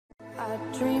I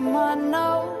dream I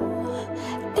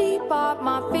know deep up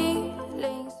my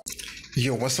feelings.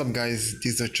 Yo, what's up guys,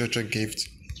 this is Ochoochogift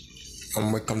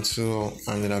and welcome to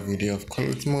another video of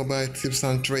COD Mobile tips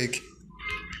and trick.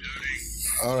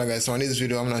 Alright guys, so in this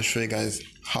video I'm gonna show you guys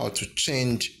how to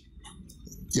change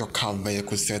your car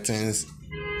vehicle settings.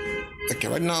 Okay,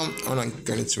 right now I'm gonna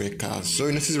get into a car. So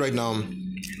you notice right now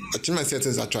I changed my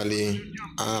settings. Actually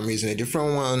I'm using a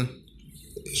different one,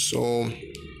 so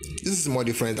this is more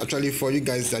different. Actually, for you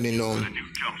guys that didn't know,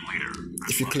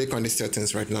 if you click on the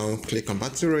settings right now, click on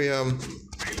battery Royale.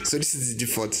 So this is the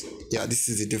default. Yeah, this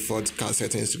is the default car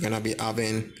settings you're gonna be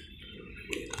having.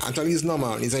 Actually, it's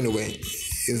normal. It's anyway.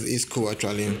 It's cool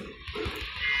actually.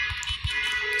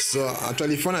 So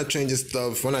actually, if you wanna change this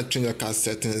stuff, wanna change your car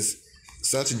settings,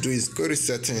 so what you do is go to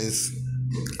settings,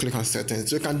 click on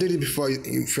settings. So you can do it before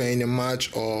if you're in a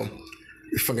match or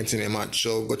before getting a match.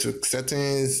 So go to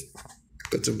settings,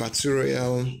 go to battery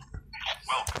Royale.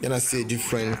 Then I see a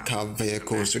different car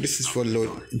vehicle. So this is for load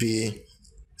B.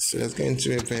 So let's get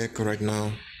into a vehicle right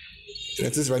now.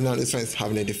 Notice right now this one is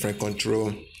having a different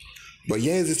control. But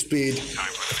here is the speed.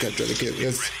 Okay,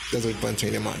 let's join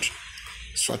to the match.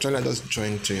 So actually I just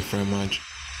joined to a friend match.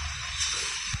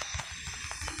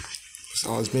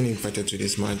 So I was being invited to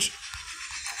this match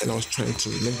and I was trying to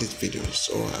make this video.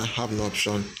 So I have no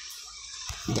option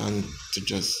than to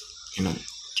just,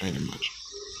 join the match.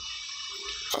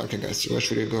 Okay guys, so where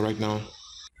should we go right now?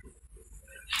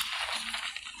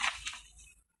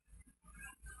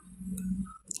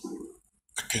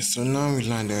 Okay, so now we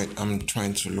landed. I'm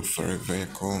trying to look for a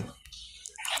vehicle.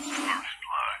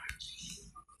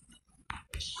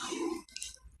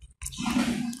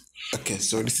 Okay,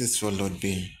 so this is for load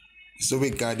B. So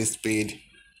we got the speed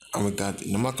and we got the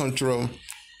normal control.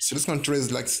 So this control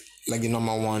is like the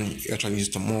normal one you actually use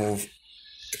to move.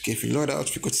 Okay, if you load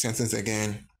out, you go to settings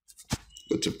again.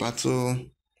 Go to battle,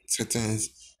 settings,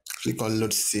 click on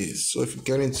load C. So if you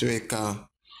get into a car,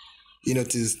 you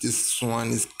notice this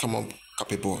one is come up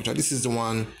capable. So this is the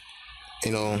one,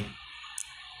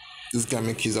 this guy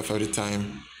makes use of every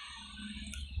time.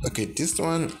 Okay, this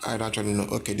one I actually know.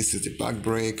 Okay, this is the back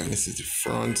brake and this is the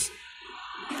front.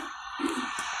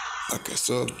 Okay,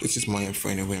 so this is my info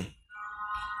anyway.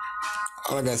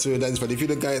 Alright guys, so that's for the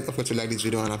video guys. Don't forget to like this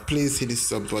video and please hit the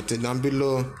sub button down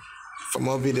below for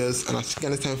more videos, and I'll see you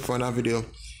next time for another video.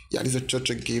 Yeah, this is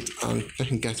Ochoochogift and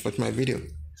thank you guys for watching my video.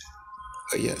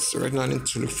 Yes, so right now I need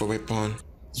to look for weapon.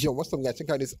 Yo, what's up guys? Check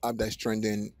out this app that's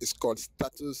trending. It's called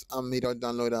Status and Media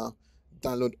Downloader.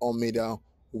 Download all media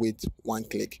with one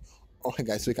click. Okay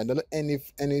guys, so you can download any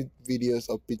videos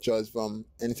or pictures from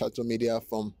any social media,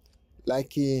 from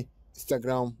Likey,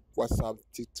 Instagram, WhatsApp,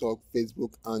 TikTok,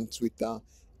 Facebook and Twitter,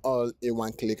 all in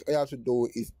one click. All you have to do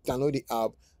is download the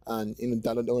app and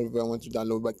download whatever you want to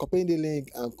download by copying the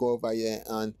link and go over here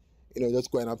and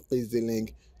just go ahead and paste the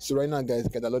link. So right now guys,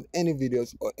 you can download any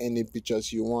videos or any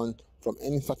pictures you want from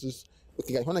any status.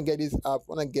 Okay guys, wanna get this app,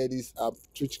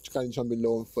 click down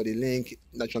below for the link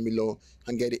down below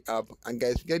and get the app. And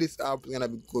guys, get this app, it's gonna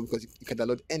be cool because you can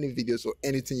download any videos or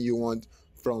anything you want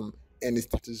from any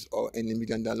status or any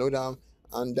media downloader.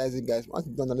 And that's it guys. Once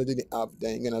you download the app,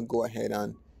 then you're gonna go ahead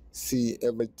and see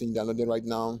everything downloaded right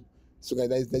now. So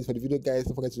guys, that's for the video guys.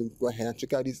 Don't forget to go ahead and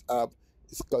check out this app.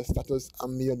 It's called Status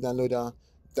and Media Downloader.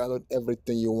 Download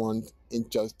everything you want in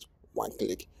just one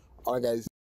click. Alright guys,